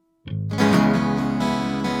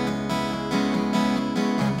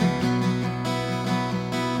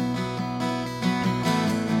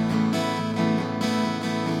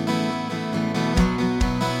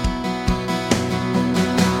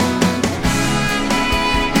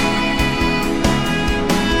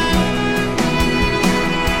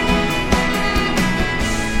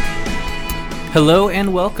Hello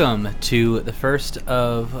and welcome to the first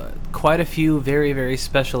of quite a few very, very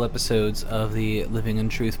special episodes of the Living in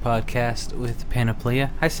Truth podcast with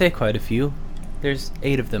Panoplia. I say quite a few. There's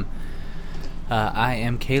 8 of them. I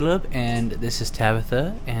am Caleb, and this is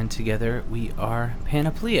Tabitha, and together we are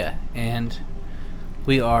Panoplia. And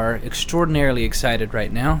we are extraordinarily excited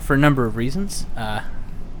right now for a number of reasons.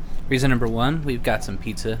 Reason number 1, we've got some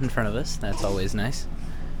pizza in front of us. That's always nice.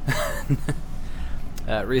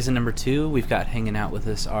 Reason number 2, we've got hanging out with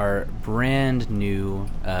us our brand new,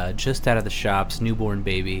 just out of the shops, newborn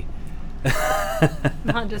baby.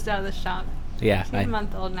 Not just out of the shop. Yeah. She's a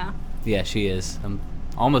month old now. Yeah, she is.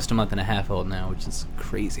 Almost a month and a half old now, which is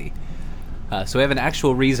crazy. So we have an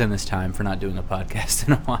actual reason this time for not doing a podcast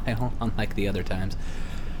in a while, unlike the other times.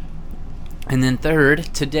 And then third,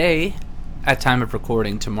 today, at time of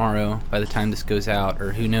recording, tomorrow, by the time this goes out,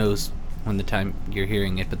 or who knows when the time you're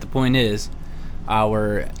hearing it, but the point is,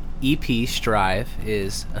 our EP, Strive,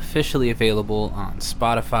 is officially available on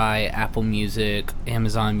Spotify, Apple Music,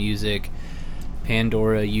 Amazon Music,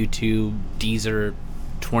 Pandora, YouTube, Deezer,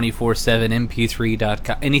 24/7,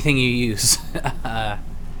 MP3.com, anything you use.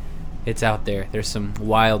 It's out there. There's some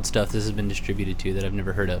wild stuff this has been distributed to that I've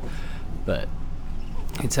never heard of, but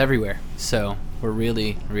it's everywhere. So we're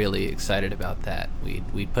really, really excited about that.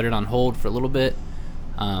 We put it on hold for a little bit,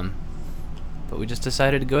 but we just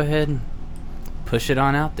decided to go ahead and push it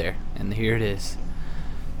on out there, and here it is.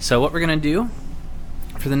 So what we're going to do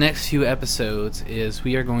for the next few episodes is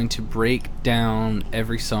we are going to break down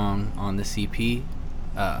every song on this EP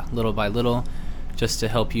little by little, just to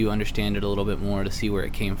help you understand it a little bit more, to see where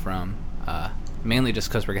it came from, mainly just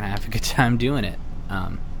because we're going to have a good time doing it.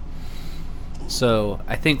 So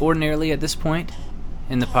I think ordinarily at this point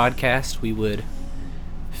in the podcast we would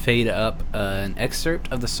fade up an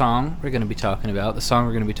excerpt of the song we're going to be talking about. The song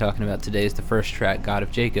we're going to be talking about today is the first track, God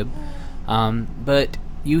of Jacob. But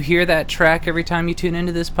you hear that track every time you tune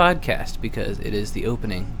into this podcast because it is the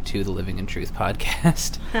opening to the Living in Truth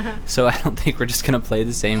podcast. So I don't think we're just going to play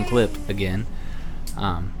the same clip again.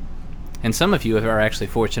 And some of you are actually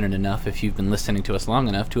fortunate enough, if you've been listening to us long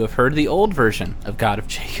enough, to have heard the old version of God of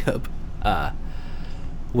Jacob,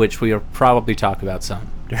 which we will probably talk about some.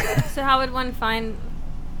 So how would one find...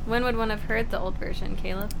 When would one have heard the old version,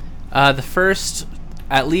 Caleb? The first,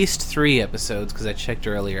 at least 3 episodes, because I checked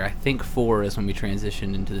earlier. I think 4 is when we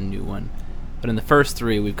transitioned into the new one. But in the first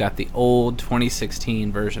 3, we've got the old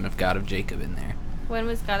 2016 version of God of Jacob in there. When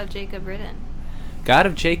was God of Jacob written? God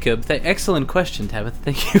of Jacob, excellent question, Tabitha.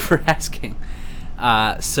 Thank you for asking.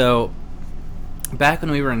 So, back when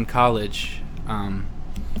we were in college,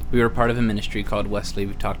 we were part of a ministry called Wesley.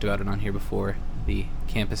 We've talked about it on here before, the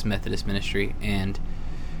Campus Methodist Ministry, and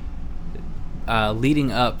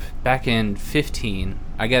leading up back in 15,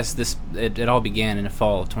 I guess it all began in the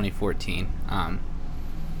fall of 2014.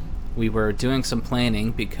 We were doing some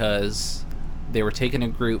planning because they were taking a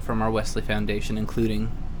group from our Wesley Foundation,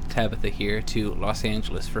 including Tabitha here, to Los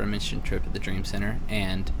Angeles for a mission trip at the Dream Center,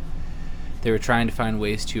 and they were trying to find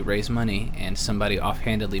ways to raise money, and somebody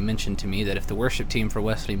offhandedly mentioned to me that if the worship team for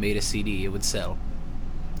Wesley made a CD, it would sell.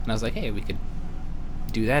 And I was like, hey, we could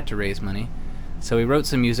do that to raise money. So we wrote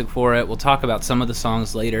some music for it. We'll talk about some of the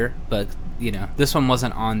songs later, but, this one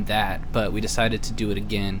wasn't on that, but we decided to do it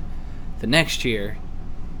again the next year,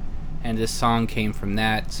 and this song came from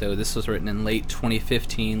that. So this was written in late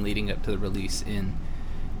 2015, leading up to the release in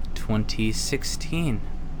 2016,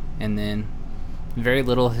 and then very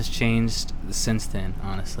little has changed since then,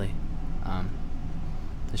 honestly.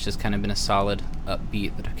 It's just kind of been a solid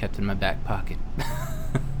upbeat that I've kept in my back pocket.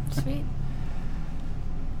 Sweet.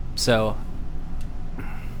 So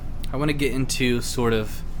I want to get into sort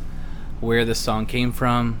of where this song came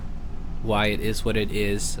from, why it is what it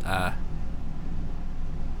is, because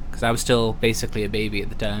I was still basically a baby at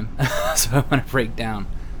the time, so I want to break down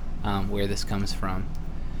where this comes from.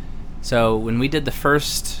 So when we did the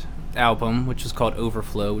first album, which was called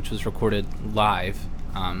Overflow, which was recorded live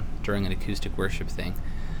during an acoustic worship thing,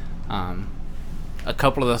 a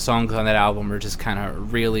couple of the songs on that album were just kind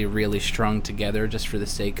of really, really strung together just for the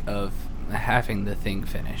sake of having the thing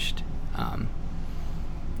finished.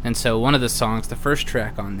 And so one of the songs, the first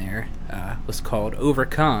track on there, was called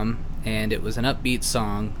Overcome, and it was an upbeat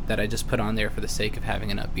song that I just put on there for the sake of having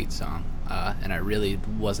an upbeat song, and I really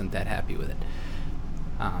wasn't that happy with it.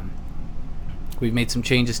 We've made some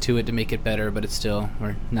changes to it to make it better, but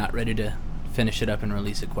we're not ready to finish it up and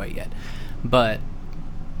release it quite yet. But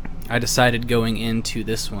I decided going into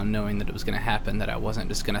this one, knowing that it was going to happen, that I wasn't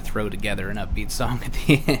just going to throw together an upbeat song at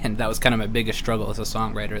the end. That was kind of my biggest struggle as a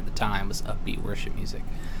songwriter at the time, was upbeat worship music.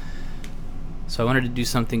 So I wanted to do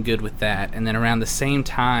something good with that. And then around the same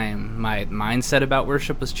time, my mindset about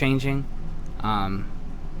worship was changing. I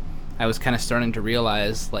was kind of starting to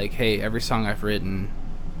realize, like, hey, every song I've written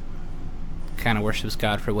kind of worships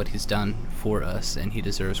God for what he's done for us, and he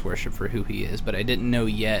deserves worship for who he is. But I didn't know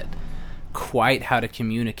yet quite how to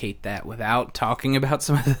communicate that without talking about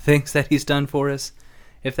some of the things that he's done for us,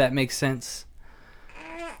 if that makes sense.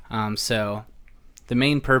 So the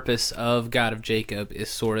main purpose of God of Jacob is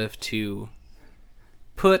sort of to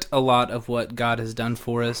put a lot of what God has done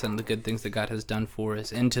for us and the good things that God has done for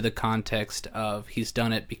us into the context of he's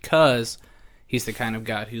done it because he's the kind of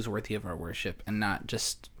God who's worthy of our worship, and not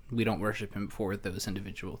just we don't worship him for those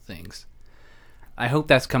individual things. I hope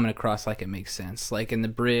that's coming across like it makes sense. Like in the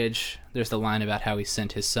bridge, there's the line about how he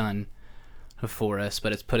sent his son for us,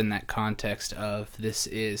 but it's put in that context of this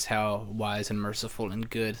is how wise and merciful and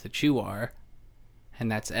good that you are,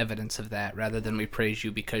 and that's evidence of that, rather than we praise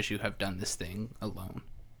you because you have done this thing alone.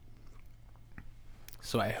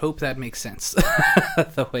 So I hope that makes sense,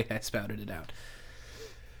 the way I spouted it out.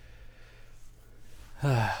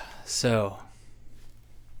 So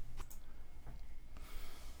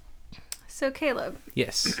Caleb.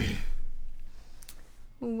 Yes.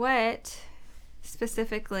 What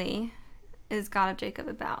specifically is God of Jacob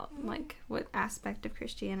about? Like, what aspect of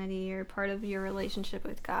Christianity or part of your relationship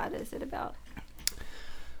with God is it about?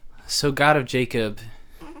 So God of Jacob,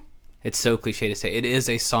 it's so cliche to say, it is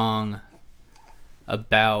a song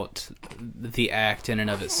about the act in and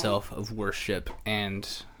of itself of worship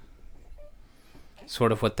and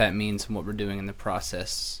sort of what that means and what we're doing in the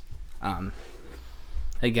process.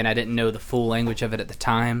 Again, I didn't know the full language of it at the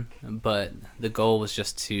time, but the goal was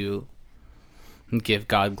just to give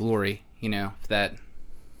God glory. You know, that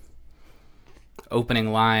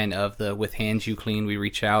opening line of the "with hands you clean, we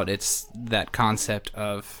reach out." It's that concept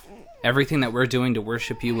of everything that we're doing to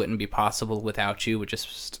worship you wouldn't be possible without you. It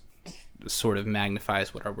just sort of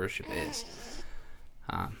magnifies what our worship is.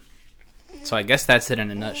 So I guess that's it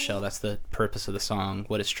in a nutshell. That's the purpose of the song.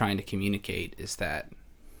 What it's trying to communicate is that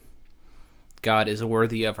God is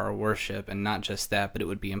worthy of our worship, and not just that, but it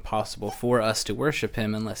would be impossible for us to worship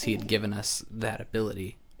him unless he had given us that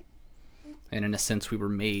ability. And in a sense, we were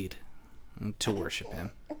made to worship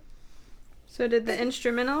him. So did the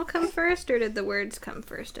instrumental come first, or did the words come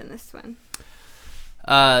first in this one?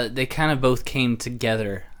 They kind of both came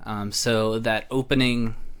together. So that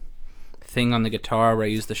opening thing on the guitar where I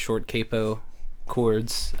use the short capo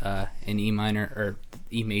chords in E minor, or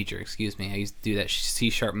E major, excuse me. I used to do that C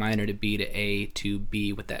sharp minor to B to A to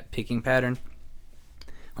B with that picking pattern,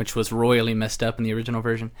 which was royally messed up in the original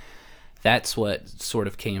version. That's what sort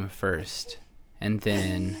of came first. And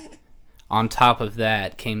then on top of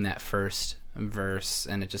that came that first verse,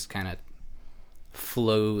 and it just kind of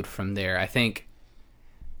flowed from there. I think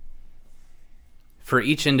for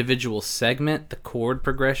each individual segment, the chord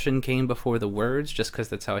progression came before the words, just because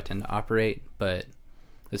that's how I tend to operate, but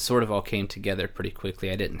it sort of all came together pretty quickly.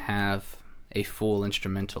 I didn't have a full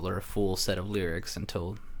instrumental or a full set of lyrics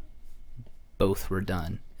until both were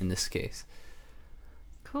done in this case.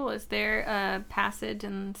 Cool. Is there a passage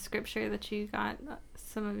in Scripture that you got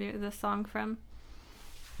some of the song from?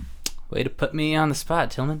 Way to put me on the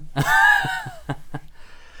spot, Tillman.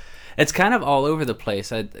 It's kind of all over the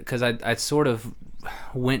place, because I sort of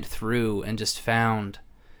went through and just found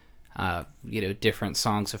different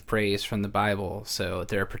songs of praise from the Bible. So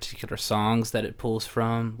there are particular songs that it pulls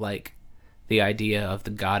from, like the idea of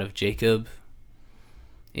the God of Jacob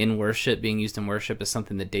in worship, being used in worship, is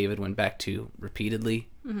something that David went back to repeatedly.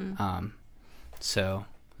 Mm-hmm. So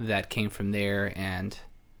that came from there, and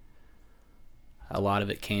a lot of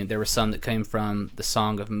it there were some that came from the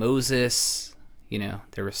Song of Moses.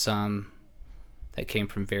 There were some that came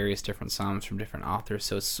from various different psalms from different authors.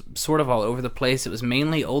 So it's sort of all over the place. It was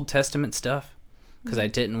mainly Old Testament stuff, because I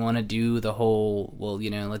didn't want to do the whole,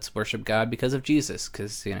 let's worship God because of Jesus,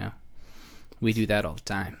 because, we do that all the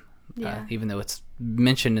time. Yeah. Even though it's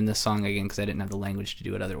mentioned in this song again, because I didn't have the language to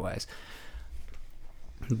do it otherwise.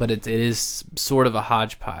 But it is sort of a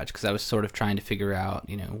hodgepodge, because I was sort of trying to figure out,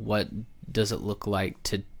 what does it look like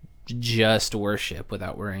to just worship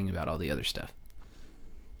without worrying about all the other stuff.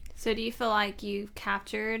 So do you feel like you've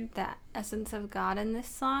captured that essence of God in this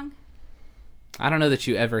song? I don't know that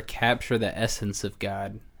you ever capture the essence of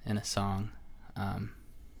God in a song.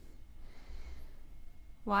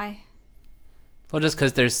 Why? Well, just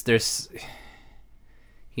because there's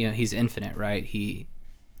he's infinite, right? He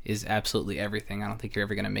is absolutely everything. I don't think you're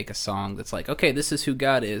ever going to make a song that's like, okay, this is who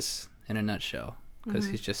God is in a nutshell, because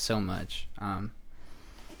he's just so much.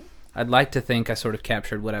 I'd like to think I sort of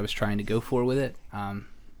captured what I was trying to go for with it.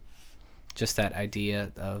 Just that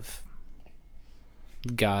idea of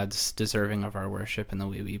God's deserving of our worship and the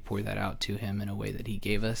way we pour that out to him in a way that he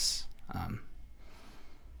gave us.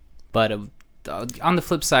 But on the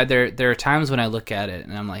flip side, there are times when I look at it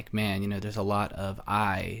and I'm like, man, there's a lot of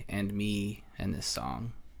I and me in this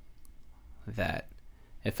song that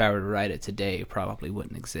if I were to write it today probably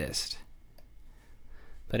wouldn't exist.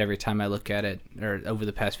 But every time I look at it, or over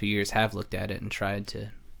the past few years have looked at it and tried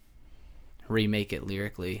to remake it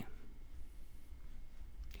lyrically,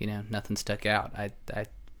 nothing stuck out. I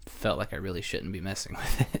felt like I really shouldn't be messing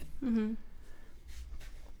with it. Mm-hmm.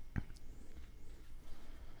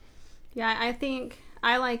 Yeah, I think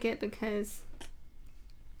I like it because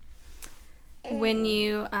when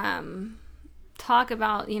you talk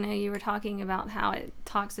about, you were talking about how it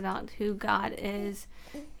talks about who God is,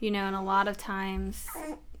 and a lot of times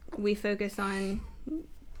we focus on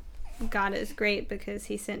God is great because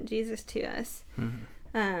he sent Jesus to us.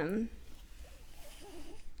 Mm-hmm.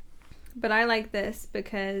 But I like this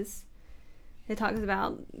because it talks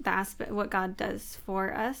about the aspect, what God does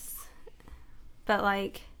for us.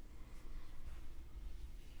 But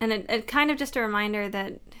and it kind of just a reminder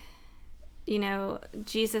that,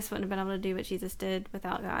 Jesus wouldn't have been able to do what Jesus did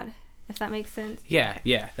without God, if that makes sense. Yeah,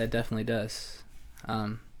 that definitely does.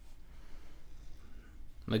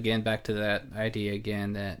 Again, back to that idea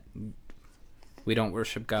again that we don't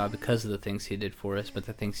worship God because of the things he did for us, but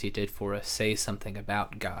the things he did for us say something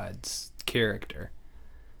about God's character.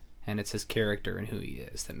 And it's his character and who he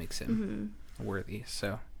is that makes him worthy.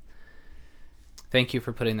 So thank you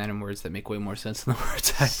for putting that in words that make way more sense than the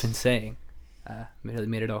words I've been saying.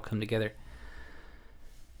 Made it all come together.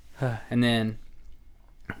 And then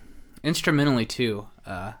instrumentally too,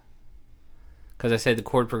 because I said the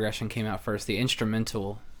chord progression came out first, the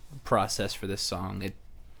instrumental process for this song, it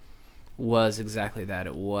was exactly that.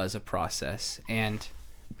 It was a process. And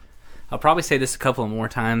I'll probably say this a couple of more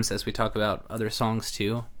times as we talk about other songs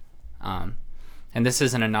too. And this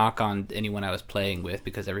isn't a knock on anyone I was playing with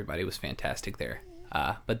because everybody was fantastic there.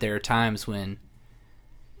 But there are times when,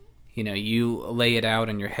 you lay it out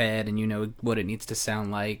in your head and you know what it needs to sound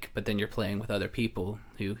like, but then you're playing with other people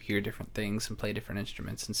who hear different things and play different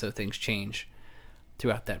instruments, and so things change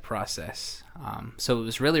throughout that process. So it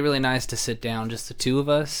was really, really nice to sit down, just the two of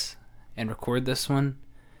us, and record this one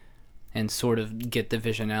and sort of get the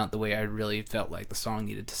vision out the way I really felt like the song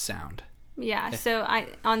needed to sound. Yeah, so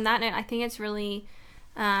on that note, I think it's really...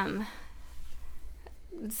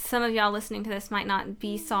 some of y'all listening to this might not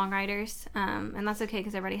be songwriters, and that's okay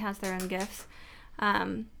because everybody has their own gifts.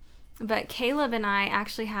 But Caleb and I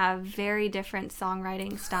actually have very different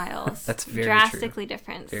songwriting styles. That's very drastically true.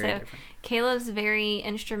 Different. Very so different. Caleb's very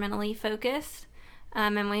instrumentally focused,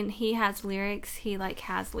 and when he has lyrics, he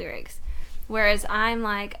has lyrics. Whereas I'm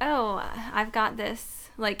like, oh, I've got this.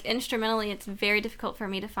 Instrumentally, it's very difficult for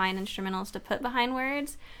me to find instrumentals to put behind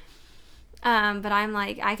words. But I'm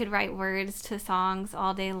like, I could write words to songs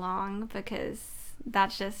all day long because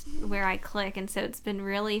that's just where I click. And so it's been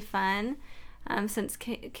really fun since,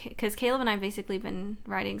 because Caleb and I have basically been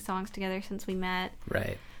writing songs together since we met.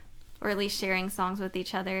 Right. Or at least sharing songs with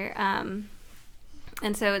each other. And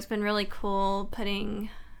so it's been really cool putting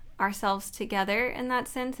ourselves together in that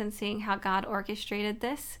sense and seeing how God orchestrated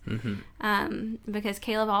this. Mm-hmm. Because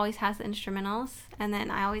Caleb always has the instrumentals and then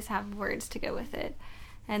I always have words to go with it.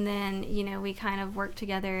 And then, we kind of work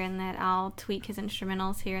together in that I'll tweak his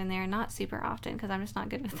instrumentals here and there, not super often because I'm just not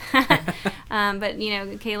good with that. But,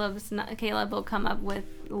 Caleb will come up with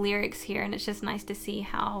lyrics here, and it's just nice to see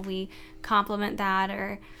how we complement that.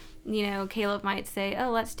 Or, Caleb might say,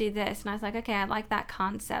 oh, let's do this. And I was like, okay, I like that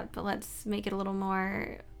concept, but let's make it a little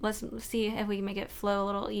more, let's see if we can make it flow a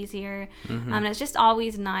little easier. Mm-hmm. And it's just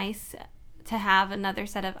always nice to have another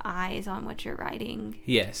set of eyes on what you're writing.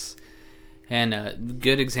 Yes. And a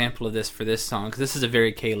good example of this for this song, because this is a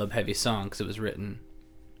very Caleb-heavy song because it was written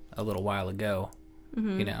a little while ago,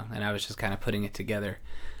 and I was just kind of putting it together.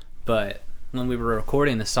 But when we were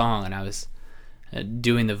recording the song and I was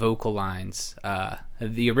doing the vocal lines,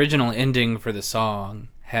 the original ending for the song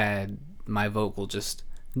had my vocal just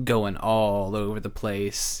going all over the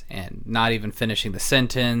place and not even finishing the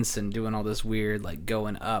sentence and doing all this weird,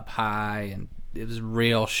 going up high, and it was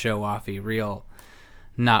real show-offy, real...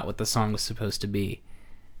 not what the song was supposed to be.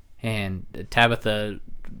 And Tabitha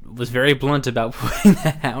was very blunt about pointing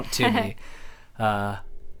that out to me.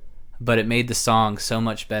 But it made the song so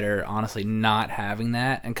much better, honestly, not having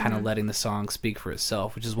that and kind of letting the song speak for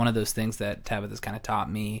itself, which is one of those things that Tabitha's kind of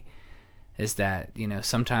taught me, is that,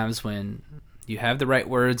 sometimes when you have the right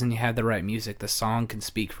words and you have the right music, the song can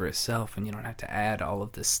speak for itself and you don't have to add all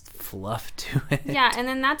of this fluff to it. Yeah, and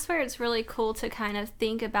then that's where it's really cool to kind of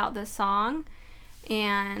think about the song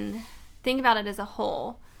and think about it as a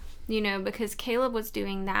whole, because Caleb was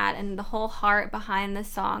doing that, and the whole heart behind the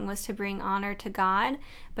song was to bring honor to God.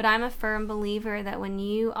 But I'm a firm believer that when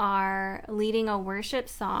you are leading a worship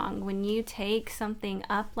song, when you take something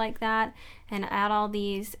up like that and add all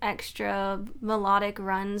these extra melodic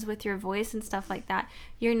runs with your voice and stuff like that,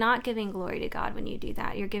 you're not giving glory to God when you do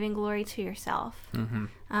that. You're giving glory to yourself. Mm-hmm.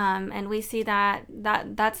 And we see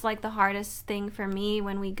that's like the hardest thing for me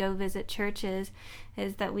when we go visit churches,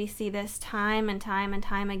 is that we see this time and time and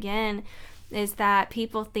time again, is that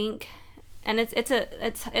people think, and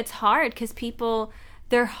it's hard because people,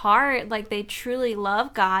 their heart, like they truly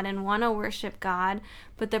love God and want to worship God,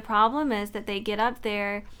 but the problem is that they get up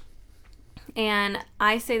there, and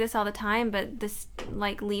I say this all the time, but this,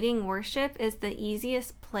 like, leading worship is the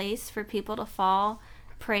easiest place for people to fall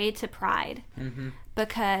prey to pride. Mm-hmm.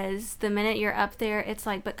 Because the minute you're up there, it's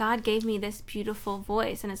like, but God gave me this beautiful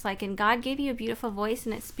voice. And it's like, and God gave you a beautiful voice,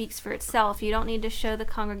 and it speaks for itself. You don't need to show the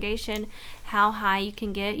congregation how high you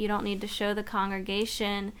can get. You don't need to show the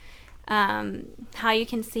congregation how you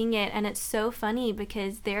can sing it. And it's so funny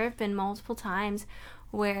because there have been multiple times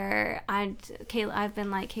where I've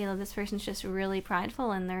been like, Caleb, this person's just really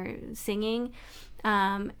prideful in their singing,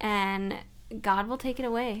 and God will take it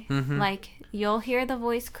away. Mm-hmm. Like, you'll hear the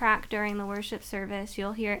voice crack during the worship service,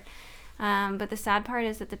 you'll hear it, but the sad part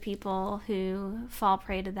is that the people who fall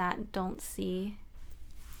prey to that don't see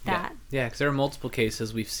that. Yeah, because there are multiple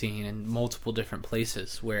cases we've seen in multiple different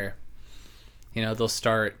places where, they'll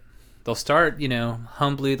start,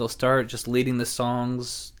 humbly, they'll start just leading the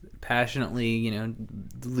songs passionately,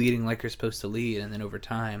 leading like you're supposed to lead, and then over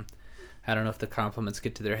time, I don't know if the compliments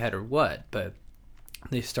get to their head or what, but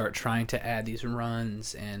they start trying to add these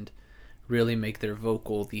runs and really make their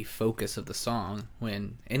vocal the focus of the song,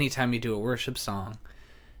 when anytime you do a worship song,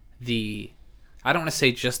 I don't want to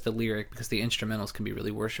say just the lyric, because the instrumentals can be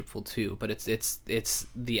really worshipful too, but it's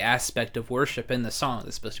the aspect of worship in the song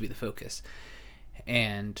that's supposed to be the focus.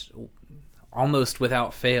 And almost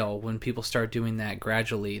without fail, when people start doing that,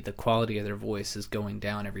 gradually the quality of their voice is going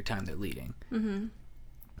down every time they're leading. Mm-hmm.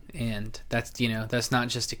 And that's not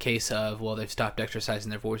just a case of, well, they've stopped exercising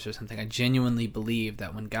their voice or something. I genuinely believe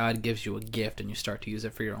that when God gives you a gift and you start to use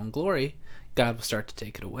it for your own glory, God will start to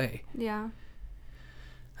take it away. Yeah.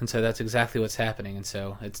 And so that's exactly what's happening. And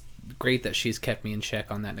so it's great that she's kept me in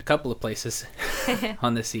check on that in a couple of places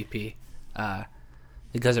on this EP.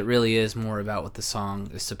 Because it really is more about what the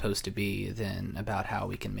song is supposed to be than about how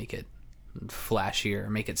we can make it flashier,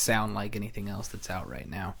 make it sound like anything else that's out right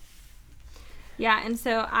now. Yeah, and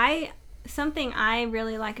so something I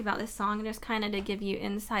really like about this song, just kind of to give you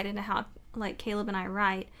insight into how, like, Caleb and I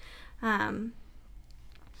write,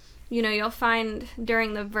 you'll find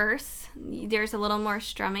during the verse, there's a little more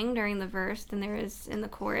strumming during the verse than there is in the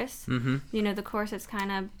chorus. Mm-hmm. The chorus is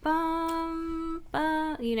kind of bum,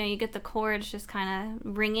 bum, you get the chords just kind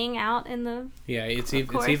of ringing out in the it's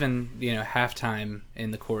even, halftime in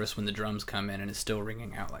the chorus when the drums come in and it's still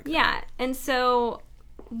ringing out like that. Yeah, and so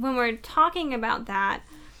when we're talking about that,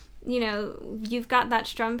 you've got that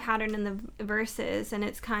strum pattern in the verses, and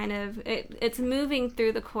it's kind of it's moving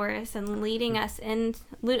through the chorus and leading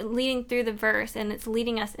through the verse, and it's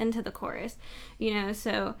leading us into the chorus,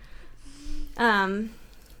 so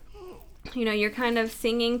you're kind of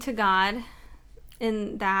singing to God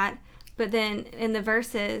in that, but then in the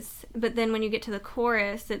verses, but then when you get to the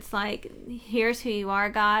chorus, it's like, here's who you are,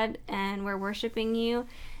 God, and we're worshiping you.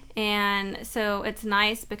 And so it's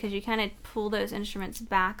nice because you kind of pull those instruments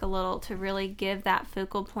back a little to really give that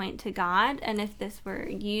focal point to God. And if this were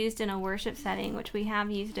used in a worship setting, which we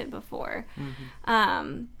have used it before,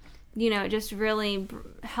 mm-hmm. It just really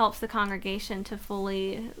helps the congregation to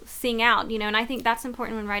fully sing out, and I think that's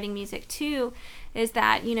important when writing music too, is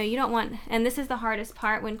that, you don't want, and this is the hardest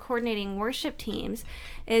part when coordinating worship teams,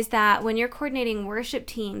 is that when you're coordinating worship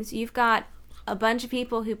teams, you've got a bunch of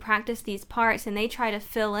people who practice these parts, and they try to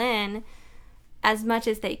fill in as much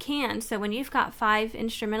as they can. So when you've got 5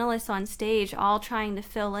 instrumentalists on stage all trying to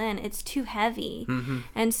fill in, it's too heavy. Mm-hmm.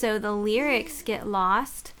 And so the lyrics get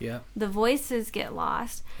lost. Yeah. The voices get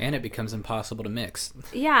lost. And it becomes impossible to mix.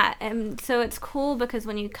 Yeah. And so it's cool because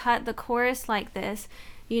when you cut the chorus like this,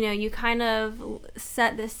 you kind of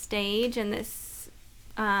set this stage and this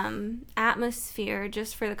atmosphere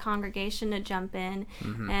just for the congregation to jump in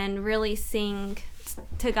mm-hmm. and really sing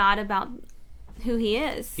to God about who he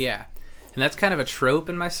is. Yeah. And that's kind of a trope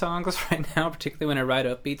in my songs right now, particularly when I write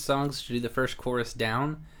upbeat songs, to do the first chorus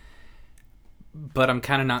down. But I'm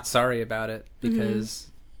kind of not sorry about it because,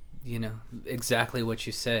 exactly what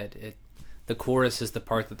you said. The chorus is the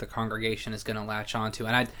part that the congregation is going to latch onto.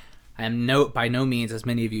 And I am by no means, as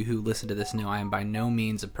many of you who listen to this know, I am by no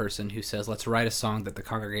means a person who says, let's write a song that the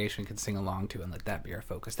congregation can sing along to and let that be our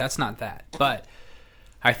focus. That's not that. But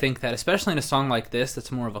I think that especially in a song like this,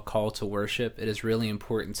 that's more of a call to worship, it is really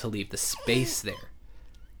important to leave the space there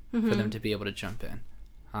for them to be able to jump in.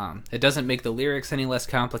 It doesn't make the lyrics any less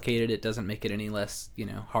complicated. It doesn't make it any less,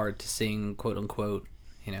 hard to sing, quote unquote.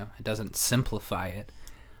 It doesn't simplify it.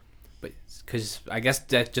 But because I guess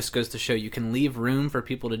that just goes to show you can leave room for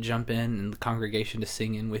people to jump in and the congregation to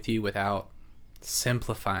sing in with you without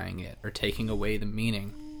simplifying it or taking away the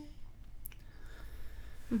meaning.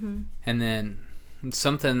 And then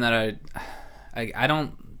something that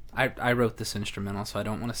I wrote this instrumental, so I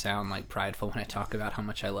don't want to sound like prideful when I talk about how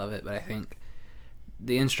much I love it, but I think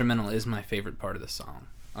the instrumental is my favorite part of the song.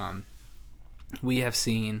 We have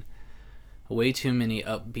seen way too many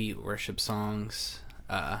upbeat worship songs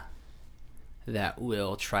that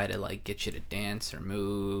will try to like get you to dance or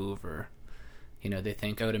move, or they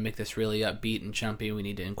think, to make this really upbeat and jumpy, we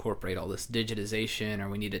need to incorporate all this digitization, or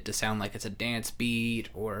we need it to sound like it's a dance beat,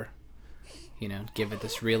 or give it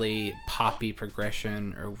this really poppy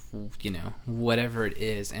progression, or whatever it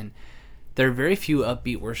is. And there are very few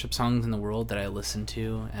upbeat worship songs in the world that I listen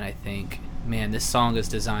to, and I think, man, this song is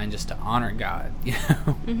designed just to honor God.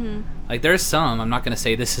 Like there's some, I'm not going to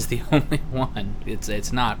say this is the only one.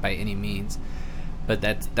 It's not by any means, but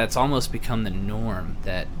that's almost become the norm.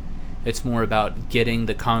 That it's more about getting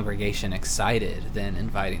the congregation excited than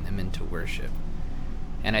inviting them into worship.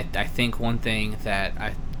 And I think one thing that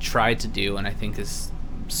I tried to do, and I think is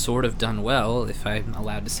sort of done well, if I'm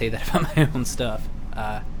allowed to say that about my own stuff,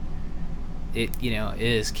 it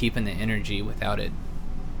is keeping the energy without it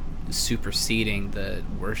superseding the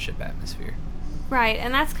worship atmosphere. Right,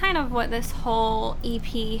 and that's kind of what this whole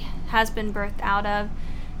EP has been birthed out of,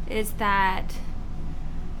 is that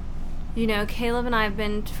Caleb and I have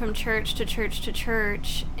been from church to church to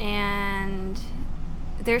church, and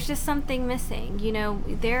there's just something missing.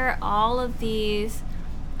 There are all of these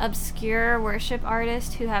obscure worship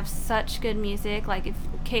artists who have such good music. Like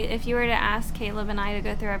if you were to ask Caleb and I to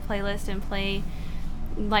go through our playlist and play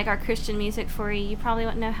like our Christian music for you, you probably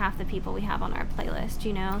wouldn't know half the people we have on our playlist,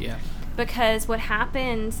 Yeah. Because what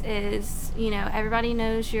happens is, everybody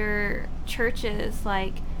knows your churches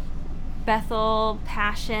like Bethel,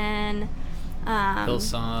 Passion,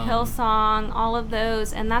 Hillsong, all of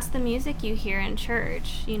those, and that's the music you hear in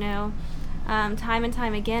church, time and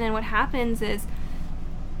time again. And what happens is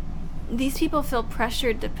these people feel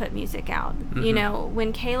pressured to put music out.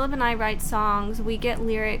 When Caleb and I write songs, we get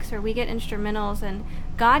lyrics or we get instrumentals, and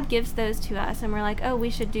God gives those to us, and we're like, oh,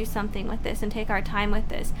 we should do something with this and take our time with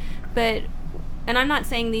this. And I'm not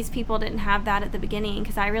saying these people didn't have that at the beginning,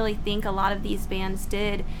 because I really think a lot of these bands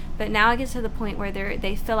did, but now it gets to the point where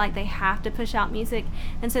they feel like they have to push out music,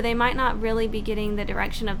 and so they might not really be getting the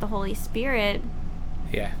direction of the Holy Spirit.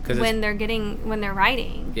 Yeah, when they're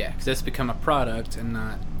writing. Yeah, because it's become a product and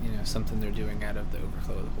not something they're doing out of the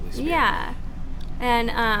overflow of the Holy Spirit. Yeah,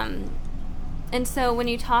 and so when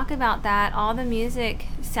you talk about that, all the music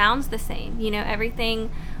sounds the same.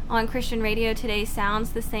 Everything on Christian radio today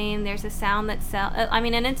sounds the same. There's a sound that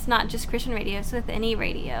and it's not just Christian radio; it's with any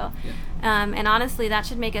radio. Yeah. And honestly, that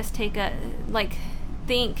should make us take a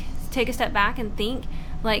step back and think,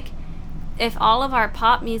 like, if all of our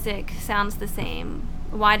pop music sounds the same,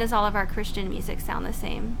 why does all of our Christian music sound the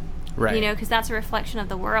same? Right. Because that's a reflection of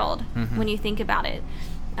the world when you think about it.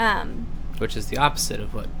 Which is the opposite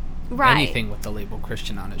of what anything with the label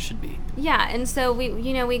Christian on it should be. Yeah, and so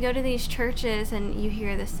we go to these churches and you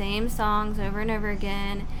hear the same songs over and over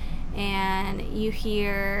again, and you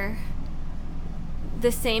hear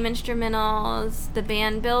the same instrumentals, the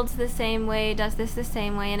band builds the same way, does this the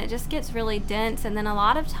same way, and it just gets really dense. And then a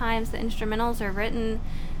lot of times the instrumentals are written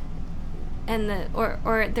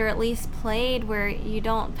or they're at least played where you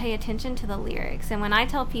don't pay attention to the lyrics. And when I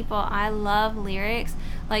tell people I love lyrics,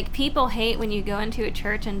 like, people hate when you go into a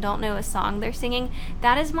church and don't know a song they're singing.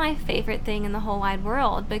 That is my favorite thing in the whole wide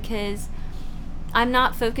world, because I'm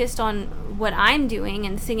not focused on what I'm doing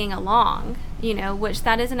and singing along, which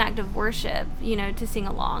that is an act of worship, to sing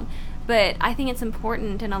along. But I think it's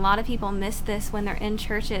important, and a lot of people miss this when they're in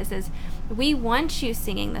churches, is we want you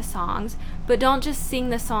singing the songs, but don't just sing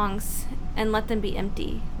the songs and let them be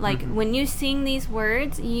empty. Like, when you sing these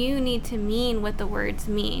words, you need to mean what the words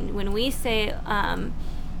mean. When we say,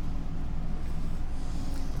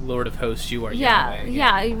 Lord of hosts, you are Yeah, Yahweh.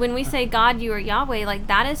 yeah. When we say God, you are Yahweh, like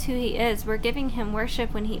that is who He is. We're giving Him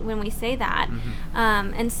worship when we say that.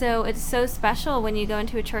 And so it's so special when you go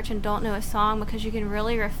into a church and don't know a song, because you can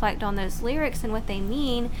really reflect on those lyrics and what they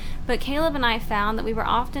mean. But Caleb and I found that we were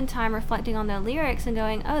oftentimes reflecting on the lyrics and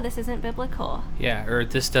going, "Oh, this isn't biblical." Yeah, or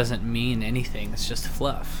this doesn't mean anything. It's just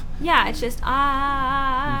fluff. Yeah, it's just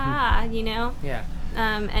you know. Yeah.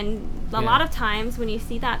 And a lot of times when you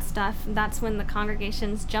see that stuff, that's when the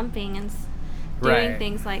congregation's jumping and doing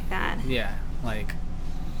things like that. Yeah, like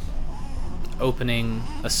opening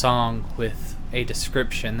a song with a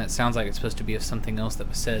description that sounds like it's supposed to be of something else that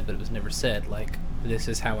was said, but it was never said. Like, this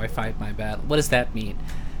is how I fight my battle. What does that mean?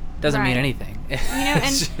 It doesn't mean anything. You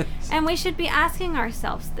know, and we should be asking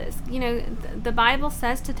ourselves this. You know, the Bible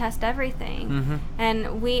says to test everything.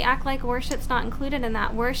 And we act like worship's not included in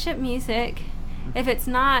that. Worship music, if it's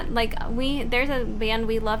not, like, there's a band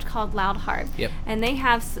we loved called Loud Heart. Yep. And they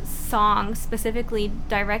have songs specifically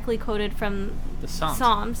directly quoted from the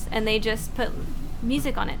Psalms, and they just put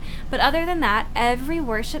music on it. But other than that, every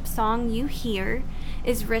worship song you hear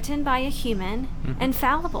is written by a human and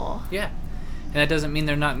fallible. Yeah. And that doesn't mean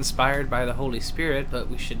they're not inspired by the Holy Spirit, but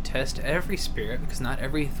we should test every spirit, because not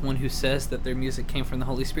everyone who says that their music came from the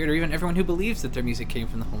Holy Spirit, or even everyone who believes that their music came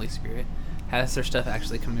from the Holy Spirit, has their stuff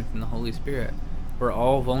actually coming from the Holy Spirit. We're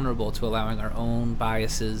all vulnerable to allowing our own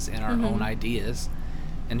biases and our own ideas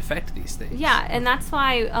infect these things. Yeah, and that's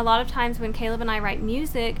why a lot of times when Caleb and I write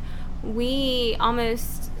music, we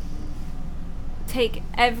almost take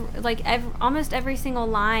almost every single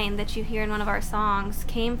line that you hear in one of our songs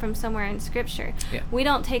came from somewhere in Scripture. Yeah. We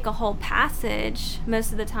don't take a whole passage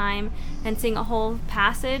most of the time and sing a whole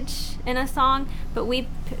passage in a song, but we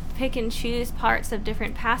pick and choose parts of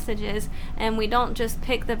different passages, and we don't just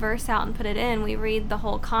pick the verse out and put it in. We read the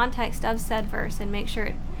whole context of said verse and make sure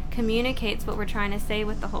it communicates what we're trying to say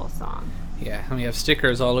with the whole song. Yeah, and we have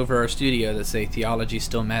stickers all over our studio that say theology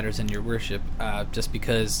still matters in your worship, just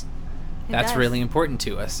because that's really important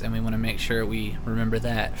to us, and we want to make sure we remember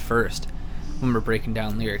that first when we're breaking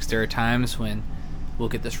down lyrics. There are times when we'll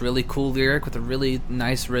get this really cool lyric with a really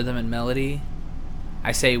nice rhythm and melody.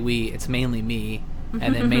 I say we, it's mainly me,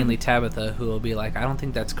 and then mainly Tabitha, who will be like, I don't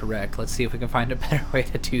think that's correct. Let's see if we can find a better way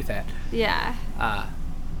to do that. Yeah.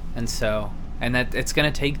 And that it's going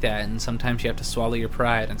to take that, and sometimes you have to swallow your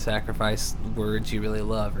pride and sacrifice words you really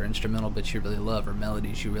love, or instrumental bits you really love, or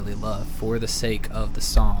melodies you really love for the sake of the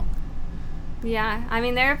song. Yeah, I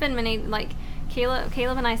mean, there have been many, like, Caleb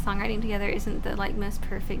and I songwriting together isn't the, like, most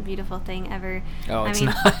perfect, beautiful thing ever. Oh, it's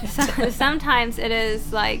not. Sometimes it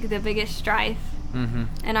is, like, the biggest strife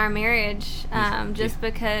in our marriage,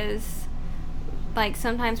 because, like,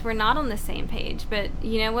 sometimes we're not on the same page. But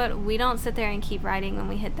you know what? We don't sit there and keep writing when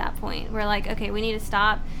we hit that point. We're like, okay, we need to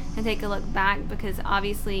stop and take a look back, because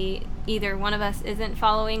obviously either one of us isn't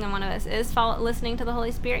following and one of us is listening to the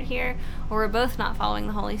Holy Spirit here, or we're both not following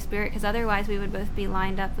the Holy Spirit, because otherwise we would both be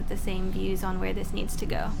lined up with the same views on where this needs to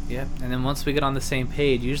go. Yep. And then once we get on the same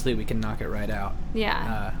page, usually we can knock it right out.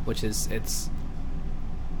 Yeah. It's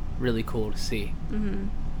really cool to see.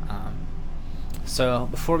 So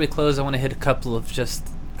before we close, I want to hit a couple of just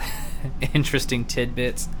interesting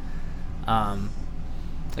tidbits.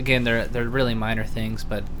 Again, they're really minor things,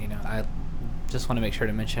 but you know, I just want to make sure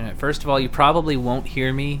to mention it. First of all, you probably won't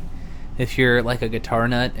hear me if you're like a guitar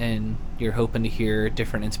nut and you're hoping to hear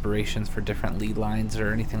different inspirations for different lead lines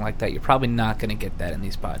or anything like that. You're probably not going to get that in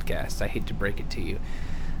these podcasts. I hate to break it to you.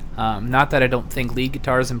 Not that I don't think lead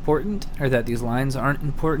guitar is important or that these lines aren't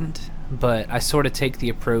important, but I sort of take the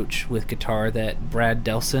approach with guitar that Brad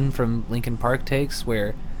Delson from Linkin Park takes,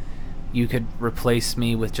 where you could replace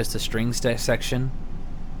me with just a strings section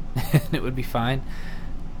and it would be fine.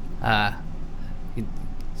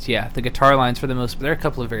 Yeah, the guitar lines for the most, there are a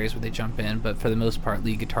couple of areas where they jump in, but for the most part,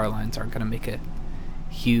 lead guitar lines aren't going to make a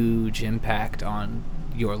huge impact on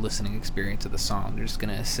your listening experience of the song. They're just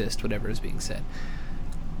going to assist whatever is being said.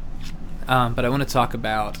 But I want to talk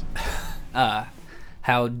about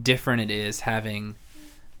how different it is having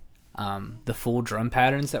the full drum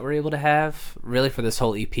patterns that we're able to have, really for this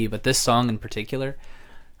whole EP, but this song in particular,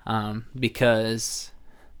 because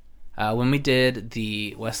when we did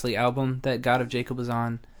the Wesley album that God of Jacob was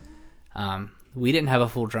on, we didn't have a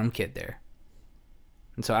full drum kit there.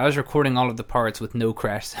 And so I was recording all of the parts with no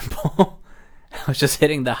crash cymbal. I was just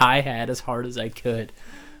hitting the hi-hat as hard as I could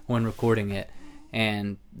when recording it.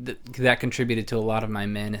 And that contributed to a lot of my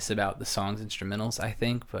madness about the song's instrumentals, I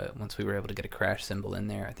think. But once we were able to get a crash cymbal in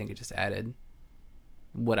there, I think it just added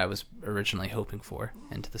what I was originally hoping for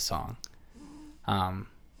into the song.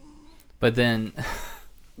 But then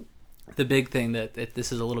the big thing that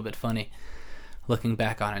this is a little bit funny. looking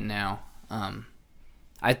back on it now.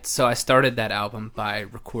 I started that album by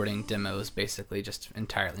recording demos, basically just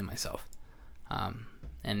entirely myself.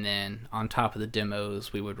 And then on top of the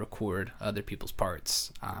demos, we would record other people's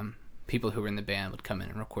parts. People who were in the band would come in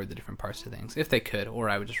and record the different parts of things, if they could, or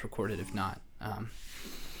I would just record it if not.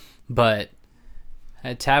 But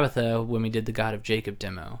Tabitha, when we did the God of Jacob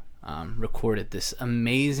demo, recorded this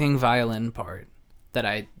amazing violin part that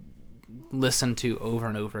I listened to over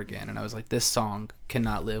and over again, and I was like, this song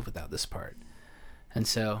cannot live without this part. And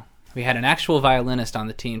so we had an actual violinist on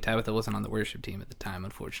the team. Tabitha wasn't on the worship team at the time,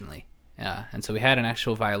 unfortunately. And so we had an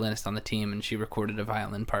actual violinist on the team, and she recorded a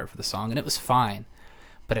violin part for the song, and it was fine.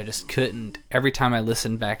 But I just couldn't. Every time I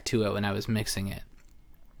listened back to it when I was mixing it,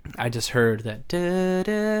 I just heard that da,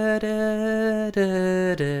 da, da,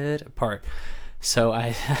 da, da, part. So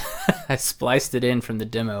I I spliced it in from the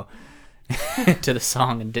demo to the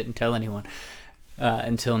song and didn't tell anyone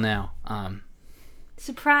until now.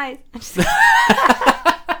 Surprise!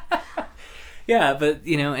 Yeah, but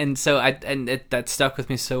and so that stuck with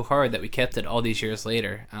me so hard that we kept it all these years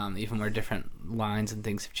later, even where different lines and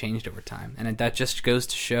things have changed over time. And that just goes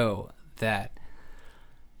to show that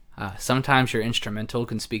sometimes your instrumental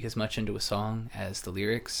can speak as much into a song as the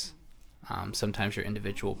lyrics. Sometimes your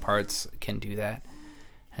individual parts can do that.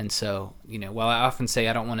 And so, while I often say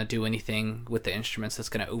I don't want to do anything with the instruments that's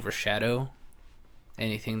going to overshadow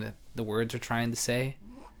anything that the words are trying to say,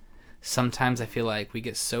 sometimes I feel like we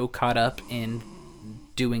get so caught up in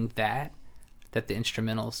doing that the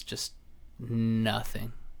instrumental's just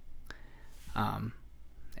nothing.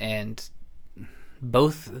 And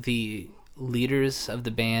both the leaders of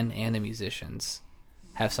the band and the musicians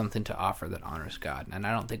have something to offer that honors God, and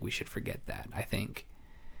I don't think we should forget that. I think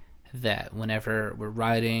that whenever we're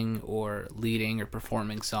writing or leading or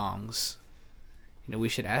performing songs, we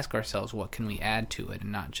should ask ourselves, what can we add to it,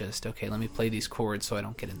 and not just, okay, let me play these chords so I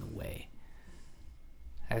don't get in the way,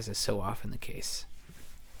 as is so often the case.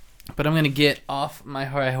 But I'm going to get off my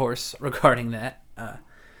high horse regarding that.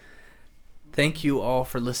 Thank you all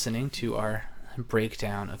for listening to our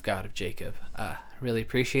breakdown of God of Jacob. Really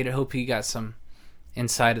appreciate it. Hope you got some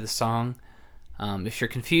insight of the song. If you're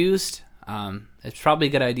confused, it's probably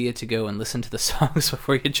a good idea to go and listen to the songs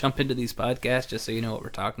before you jump into these podcasts, just so you know what we're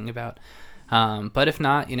talking about. But if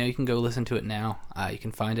not, you can go listen to it now. You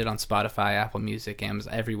can find it on Spotify, Apple Music,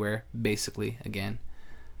 Amazon, everywhere, basically, again.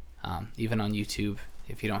 Even on YouTube.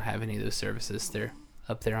 If you don't have any of those services, they're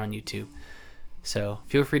up there on YouTube. So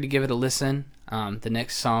feel free to give it a listen. The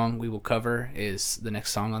next song we will cover is the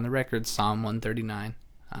next song on the record, Psalm 139.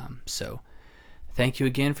 So thank you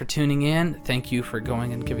again for tuning in. Thank you for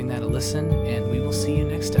going and giving that a listen, and we will see you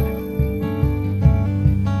next time.